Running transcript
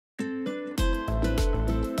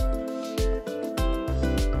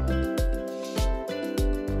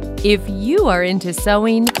If you are into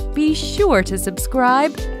sewing, be sure to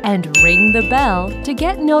subscribe and ring the bell to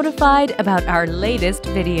get notified about our latest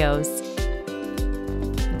videos.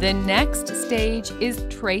 The next stage is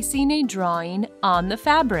tracing a drawing on the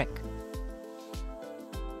fabric.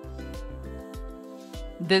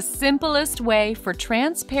 The simplest way for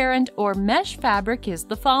transparent or mesh fabric is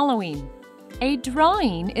the following. A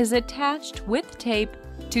drawing is attached with tape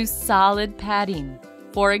to solid padding,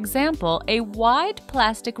 for example, a wide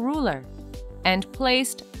plastic ruler, and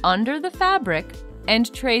placed under the fabric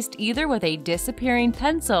and traced either with a disappearing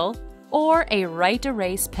pencil or a right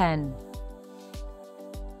erase pen.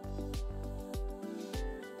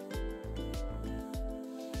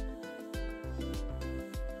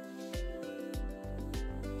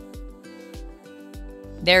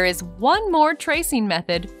 There is one more tracing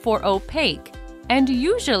method for opaque, and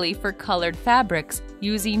usually for colored fabrics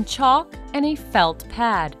using chalk and a felt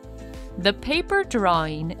pad. The paper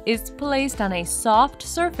drawing is placed on a soft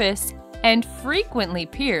surface and frequently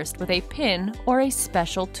pierced with a pin or a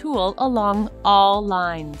special tool along all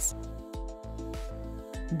lines.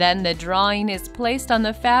 Then the drawing is placed on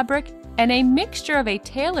the fabric and a mixture of a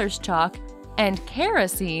tailor's chalk and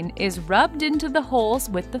kerosene is rubbed into the holes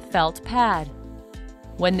with the felt pad.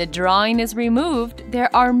 When the drawing is removed,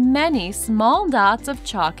 there are many small dots of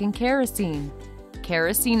chalk and kerosene.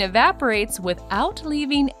 Kerosene evaporates without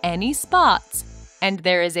leaving any spots, and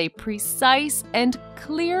there is a precise and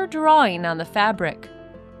clear drawing on the fabric.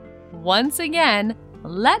 Once again,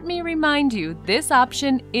 let me remind you this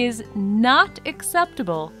option is not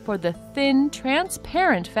acceptable for the thin,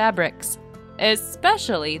 transparent fabrics,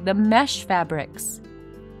 especially the mesh fabrics.